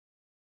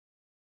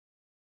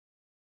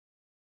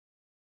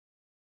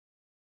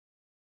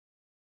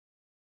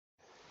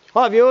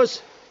Hi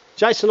viewers,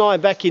 Jason and I are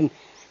back in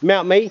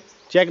Mount Mee,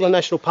 J Arguila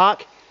National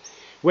Park.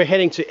 We're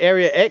heading to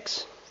Area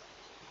X.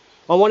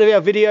 On one of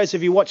our videos,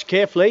 if you watch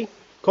carefully,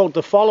 called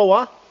The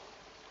Follower,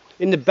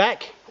 in the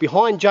back,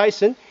 behind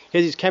Jason, he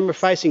has his camera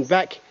facing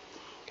back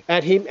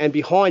at him, and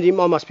behind him,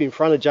 I must be in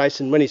front of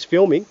Jason when he's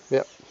filming.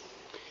 Yep.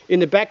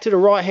 In the back to the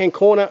right hand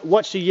corner,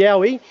 watch the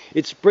Yowie.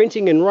 It's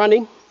sprinting and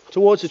running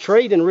towards the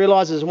tree, then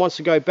realises it wants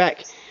to go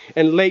back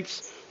and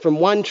leaps from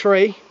one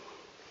tree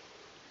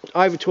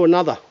over to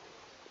another.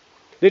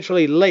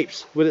 Literally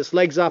leaps with its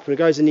legs up and it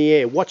goes in the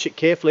air. Watch it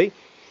carefully.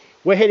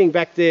 We're heading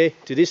back there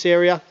to this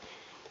area,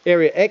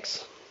 Area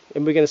X,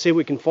 and we're going to see if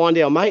we can find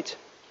our mate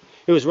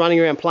who was running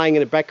around playing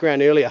in the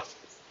background earlier,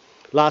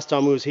 last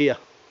time we was here.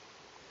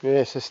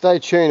 Yeah, so stay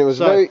tuned. It was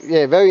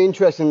very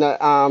interesting,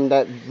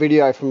 that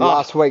video from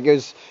last week. It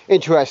was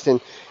interesting,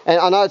 and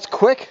I know it's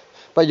quick,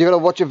 but you've got to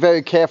watch it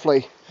very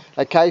carefully.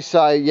 Okay,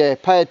 so yeah,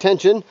 pay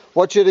attention,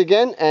 watch it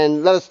again,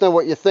 and let us know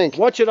what you think.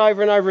 Watch it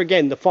over and over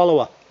again, The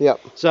Follower. Yep.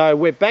 So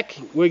we're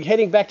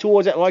heading back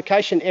towards that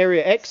location,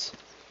 Area X,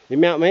 in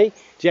Mount Mee,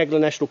 J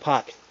Arguila National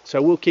Park.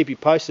 So we'll keep you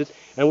posted,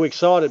 and we're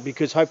excited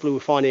because hopefully we'll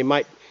find our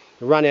mate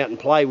to run out and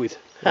play with.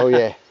 Oh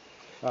yeah,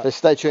 so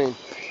stay tuned.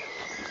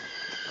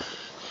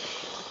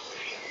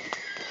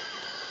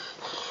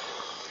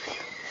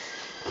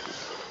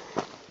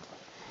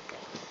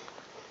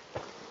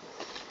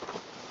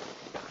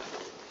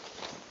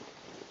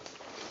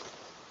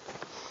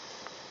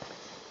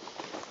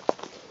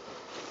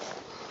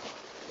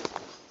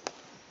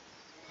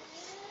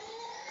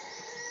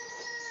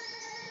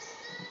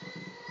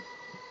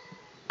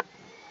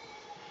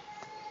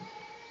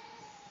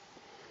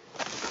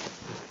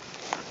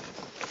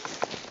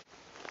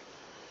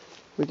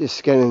 We're just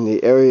scanning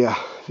the area,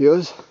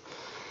 viewers.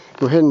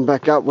 We're heading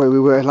back up where we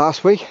were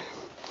last week,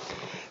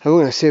 and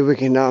we're going to see if we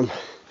can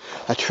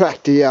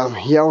attract the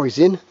Yowies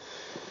in.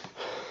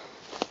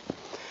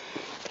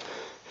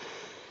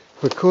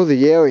 We call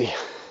the Yowie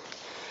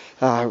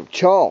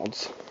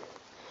childs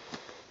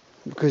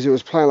because it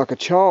was playing like a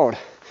child,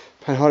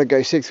 playing hide and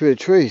go seek through the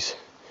trees.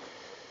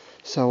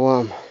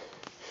 So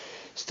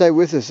stay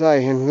with us,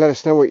 and let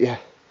us know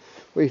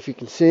if you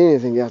can see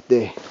anything out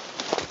there.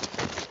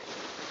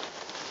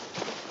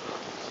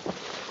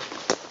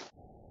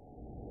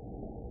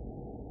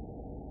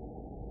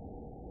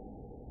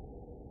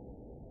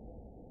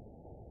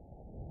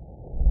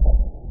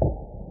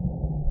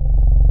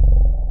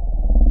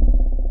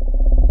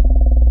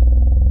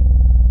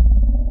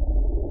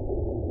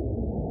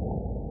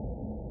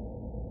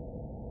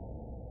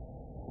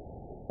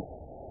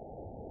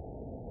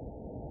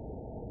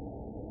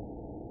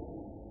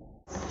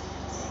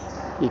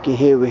 You can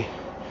hear we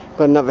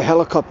got another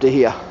helicopter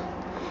here,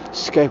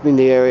 scoping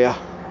the area.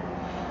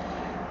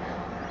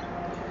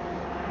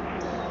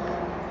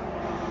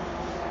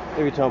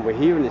 Every time we're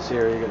here in this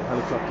area, you got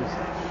helicopters.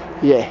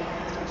 Yeah.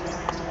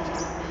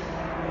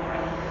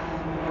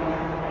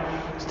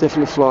 It's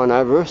definitely flying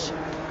over us.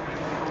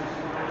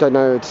 Don't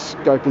know, it's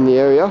scoping the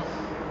area.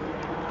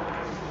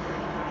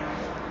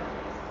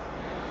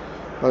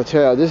 I'll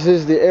tell you, this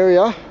is the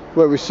area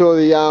where we saw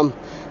the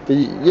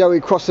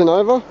Yowie crossing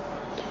over.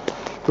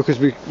 Because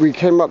we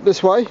came up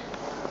this way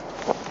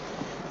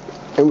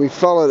and we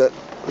followed it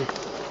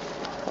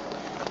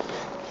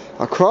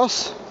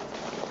across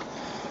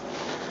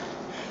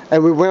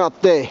and we went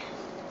up there,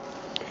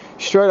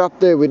 straight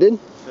up there we did.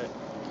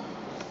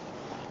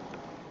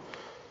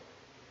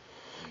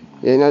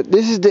 Yeah, now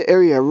this is the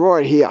area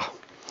right here.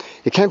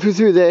 It came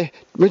through there,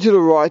 went to the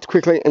right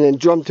quickly and then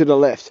jumped to the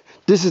left.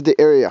 This is the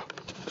area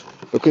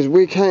because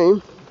we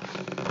came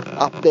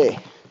up there.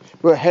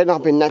 We're heading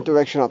up in that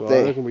direction up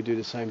there. I reckon we do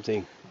the same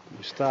thing.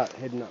 We start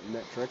heading up in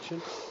that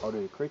direction. I'll do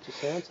the creature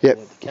sounds. Yep.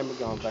 And the camera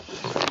going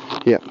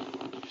backwards. Yep.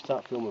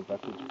 Start filming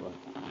backwards, bro.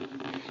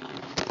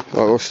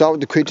 Alright, we'll start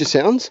with the creature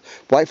sounds.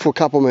 Wait for a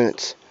couple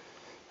minutes.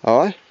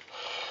 Alright?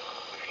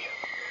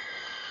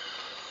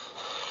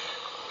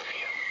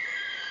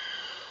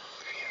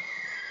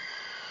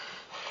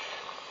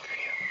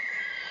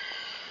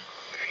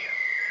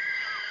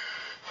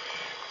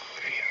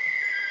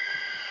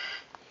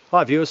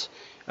 Hi viewers,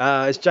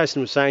 as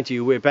Jason was saying to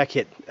you, we're back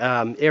at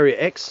Area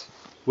X,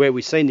 where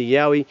we've seen the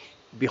Yowie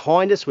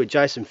behind us, where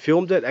Jason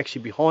filmed it,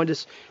 actually behind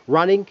us,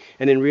 running,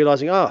 and then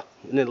realising, and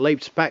then it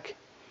leaps back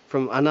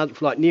from another,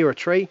 like near a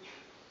tree,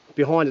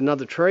 behind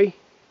another tree.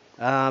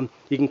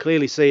 You can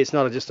clearly see it's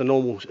not just a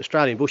normal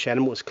Australian bush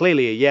animal, it's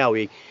clearly a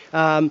Yowie.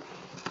 I'm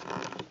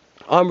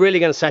really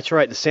going to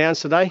saturate the sounds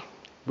today.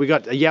 We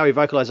got Yowie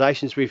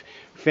vocalisations we've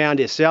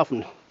found ourselves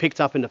and picked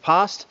up in the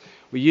past.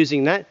 We're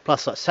using that,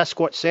 plus like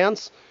Sasquatch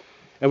sounds.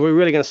 And we're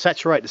really going to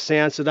saturate the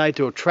sounds today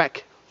to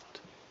attract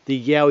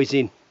the Yowies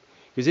in.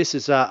 Because this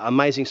is an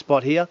amazing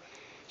spot here.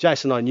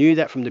 Jason and I knew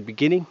that from the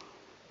beginning.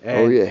 And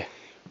oh yeah.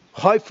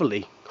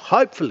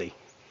 Hopefully,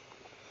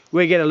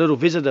 we get a little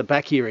visitor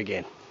back here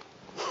again.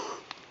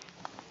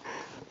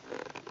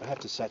 I have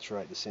to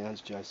saturate the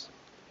sounds, Jason.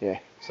 Yeah,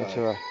 so that's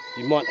alright.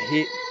 You might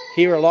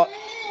hear a lot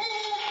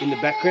in the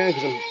background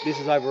because this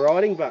is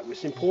overriding, but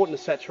it's important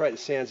to saturate the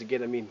sounds and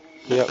get them in.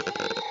 Yep.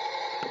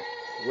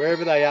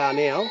 wherever they are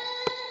now,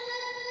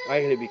 are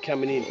going to be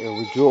coming in. Yeah,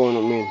 we're drawing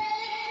them in.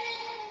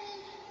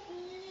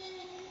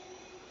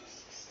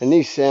 And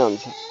these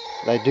sounds,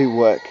 they do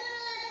work.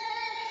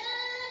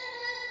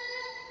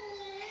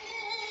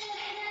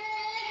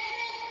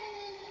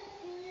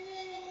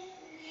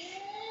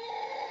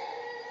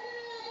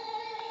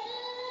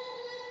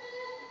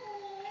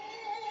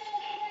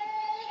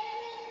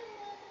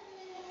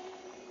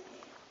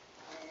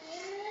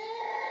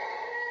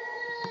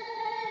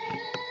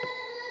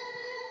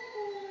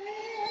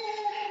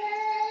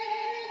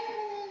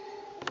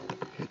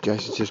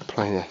 Jason's just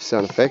playing our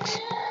sound effects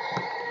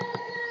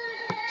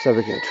so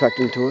we can attract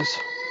them to us.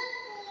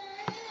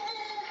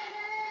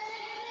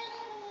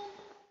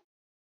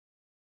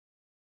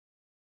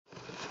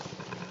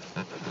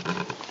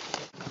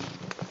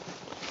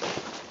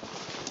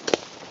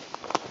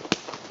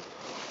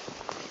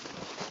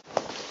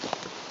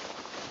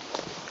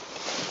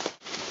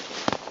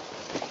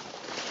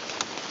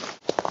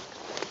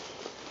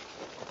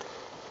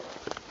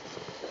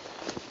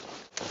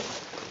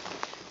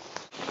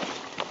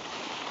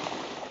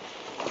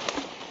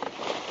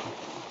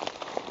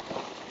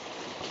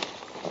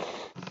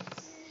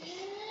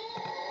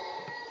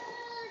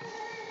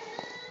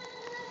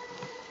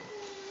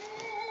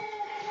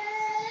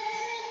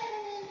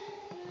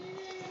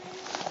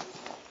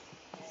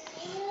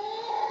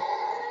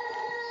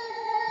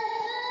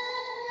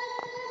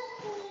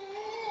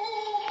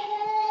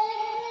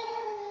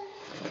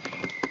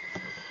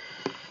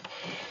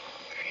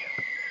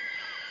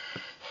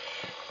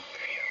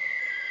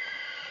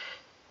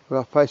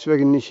 Well, face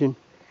recognition.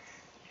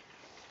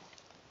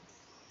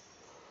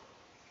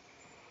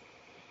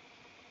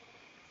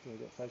 We've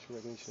got facial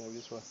recognition over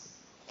this way.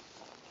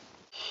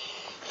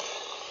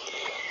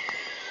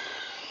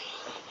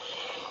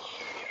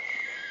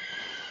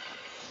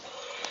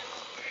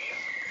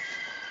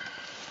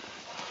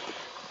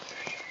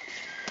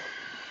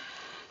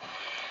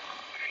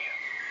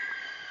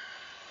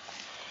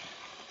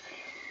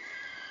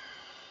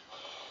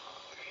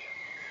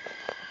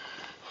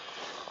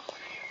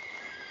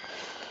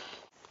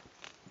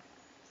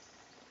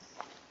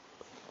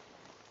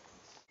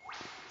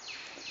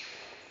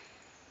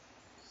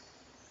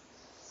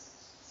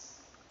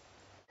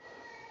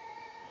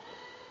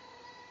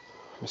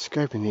 I'm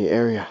scoping the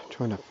area,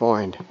 trying to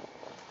find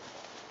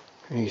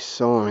any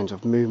signs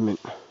of movement.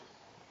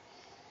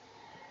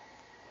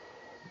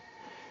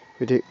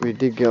 We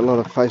did get a lot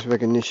of face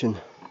recognition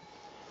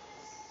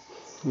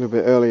a little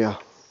bit earlier,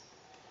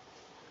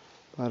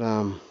 but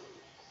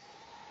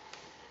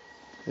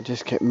it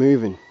just kept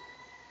moving.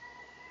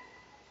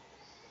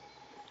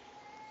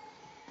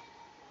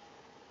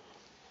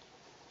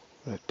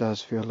 But it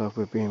does feel like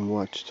we're being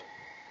watched.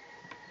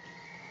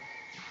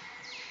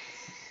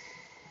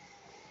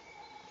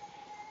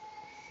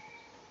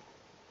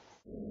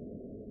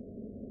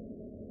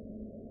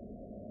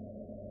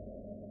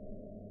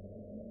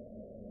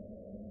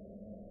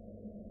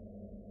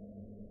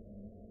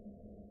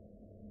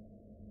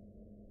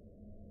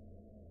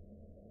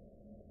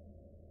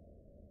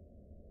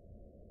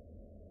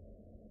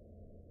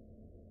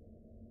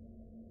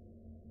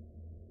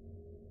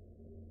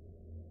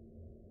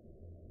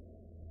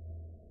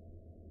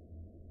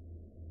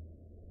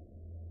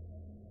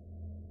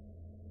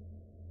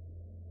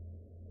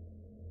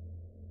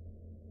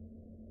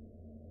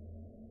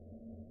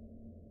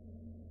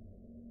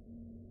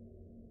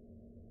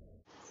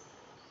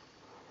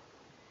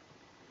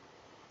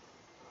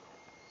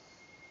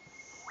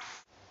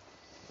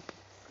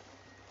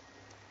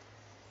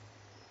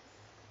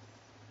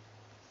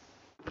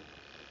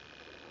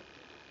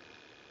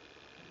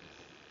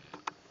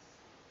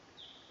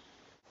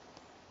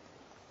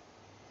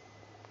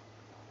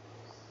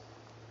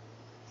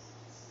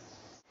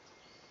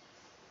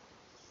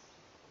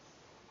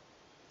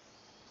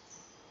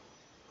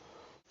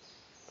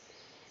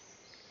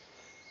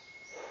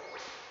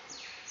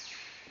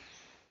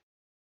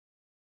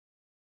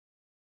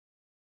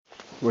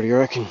 What do you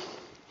reckon?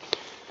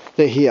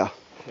 They're here.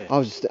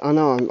 Yeah. I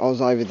know I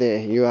was over there,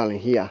 you're only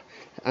here,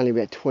 only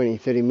about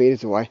 20-30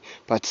 meters away,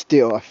 but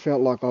still I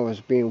felt like I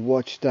was being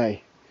watched, eh?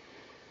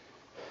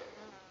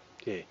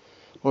 Yeah.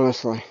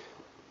 Honestly.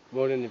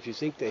 Well then, if you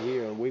think they're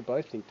here and we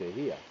both think they're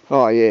here,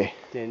 oh yeah,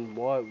 then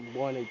why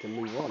need to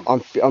move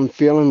on? I'm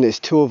feeling there's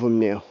two of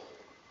them now.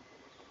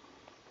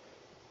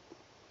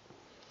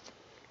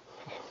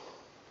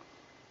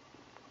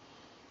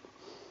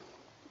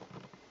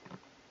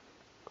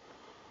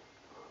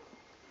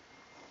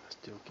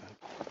 Still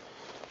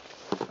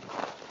can't.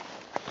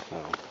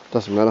 Oh,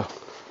 Doesn't matter.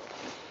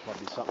 might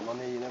be something on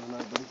there, you never know,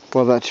 buddy.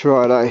 Well, that's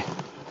right, eh?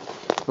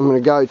 I'm gonna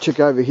go check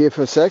over here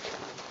for a sec,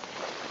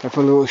 go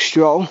for a little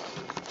stroll.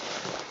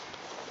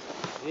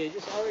 Yeah,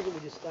 I reckon we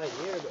just stay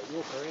here, but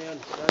walk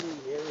around, study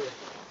the area.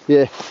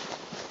 Yeah,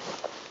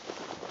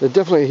 they're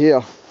definitely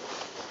here.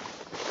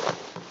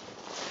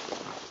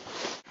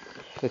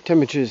 The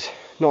temperature's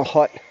not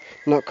hot,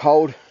 not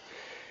cold,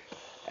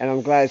 and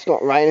I'm glad it's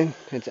not raining.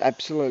 It's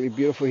absolutely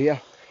beautiful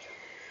here.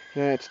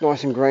 Yeah, it's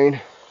nice and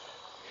green.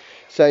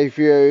 So if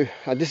you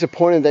are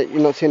disappointed that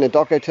you're not seeing a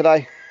doco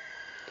today,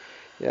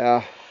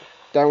 yeah,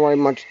 don't worry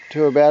much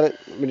too about it.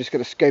 We're just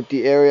going to scope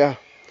the area,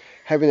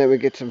 hoping that we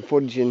get some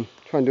footage and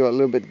try and do it a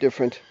little bit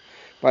different.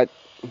 But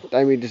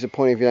don't be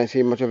disappointed if you don't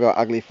see much of our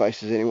ugly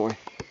faces anyway.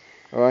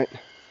 Alright?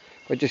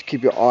 But just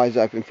keep your eyes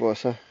open for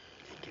us, huh?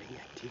 Getting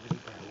activity,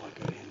 but I might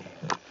go in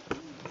there.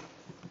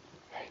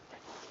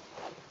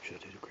 Should I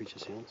do the creature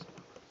sounds?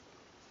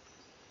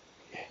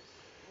 Yeah.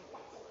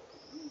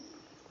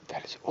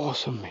 That is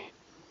awesome, man.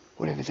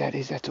 Whatever that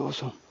is, that's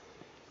awesome.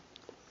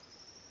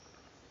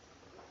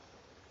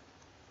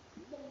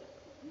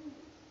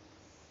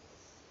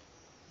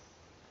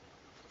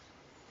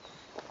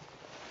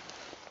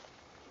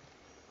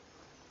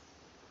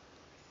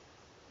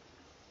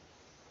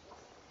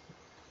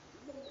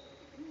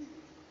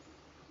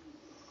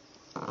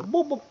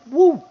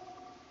 Woo!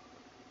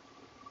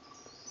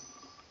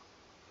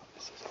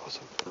 This is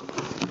awesome.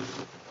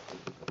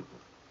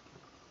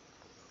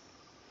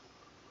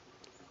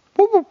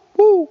 Woo, woo,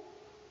 woo.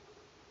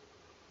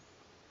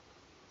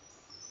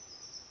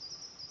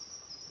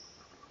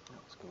 That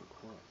was gone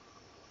quiet.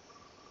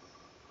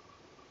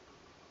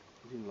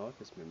 You didn't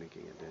like us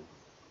mimicking it then.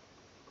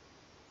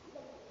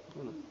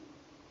 Oh, no.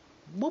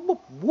 Woo, woo,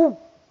 woo.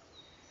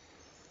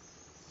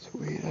 It's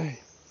weird, eh?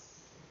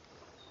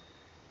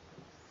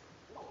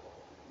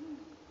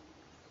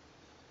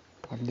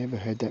 I've never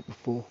heard that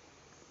before.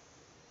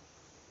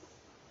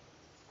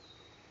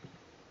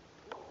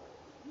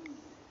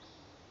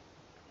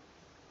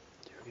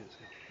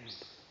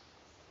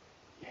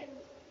 Yeah.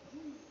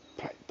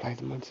 Play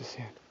the monster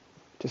sound.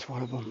 Just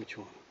one of them. Which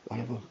one? One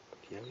of them.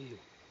 Yowie?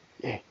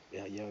 Yeah.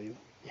 Yeah, Yowie?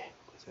 Yeah.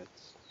 Because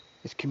that's...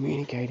 It's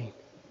communicating.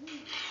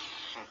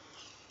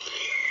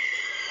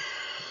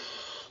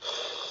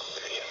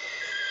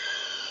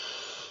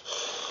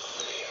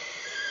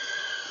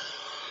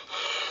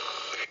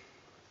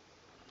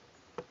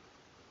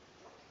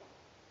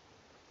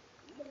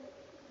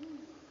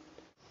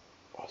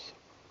 Awesome.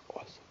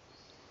 Awesome.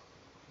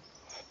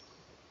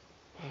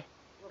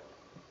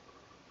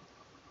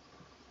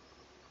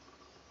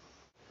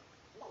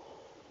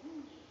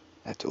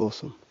 That's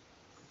awesome.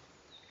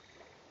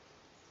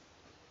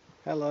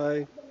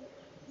 Hello.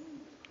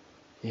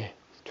 Yeah.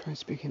 Try and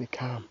speak in a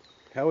calm.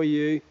 How are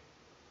you?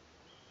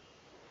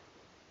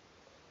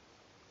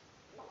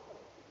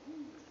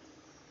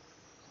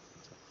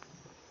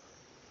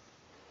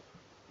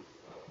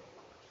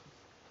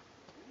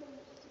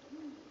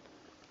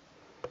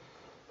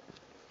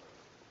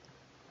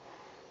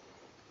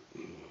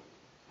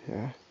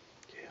 Yeah.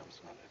 Yeah, I'm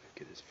starting to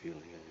get this feeling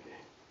over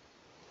there.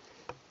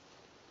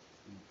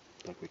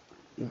 Like we...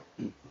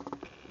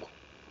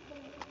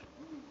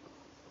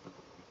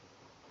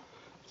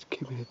 Just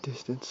keeping a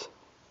distance.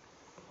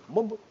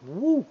 Woo! Woo!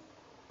 Woo!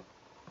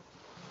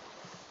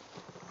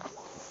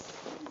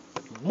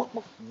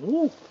 Woo!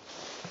 Woo!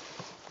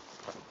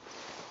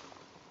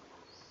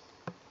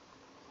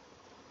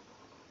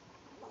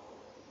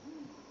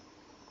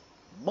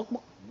 Woo!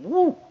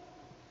 Woo!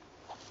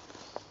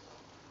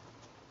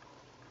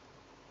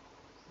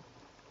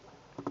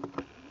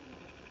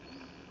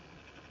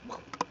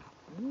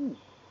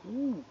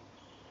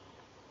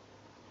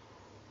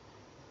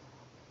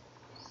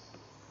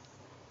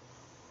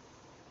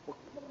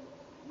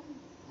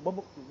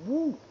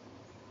 Woo!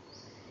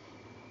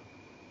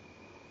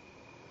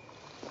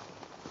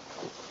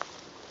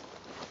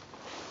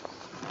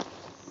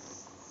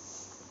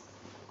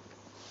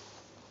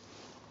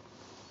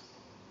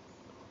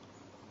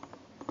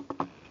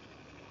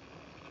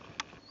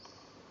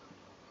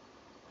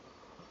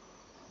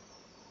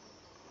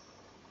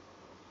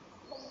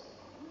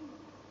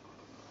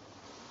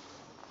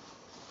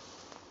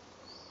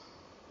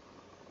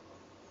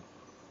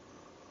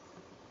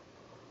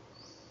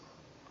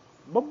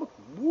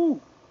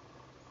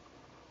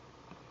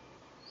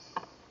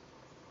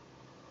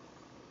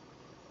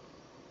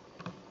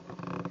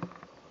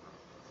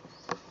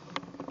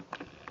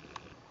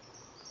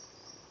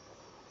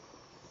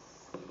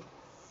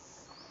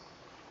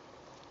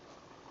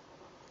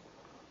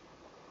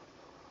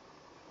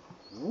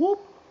 Whoop!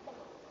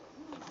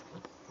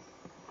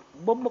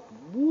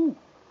 Woo!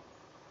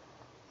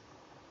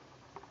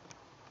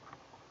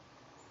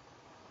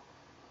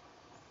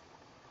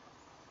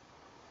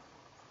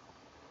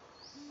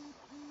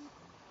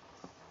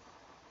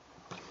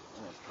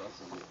 Oh,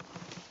 trust me.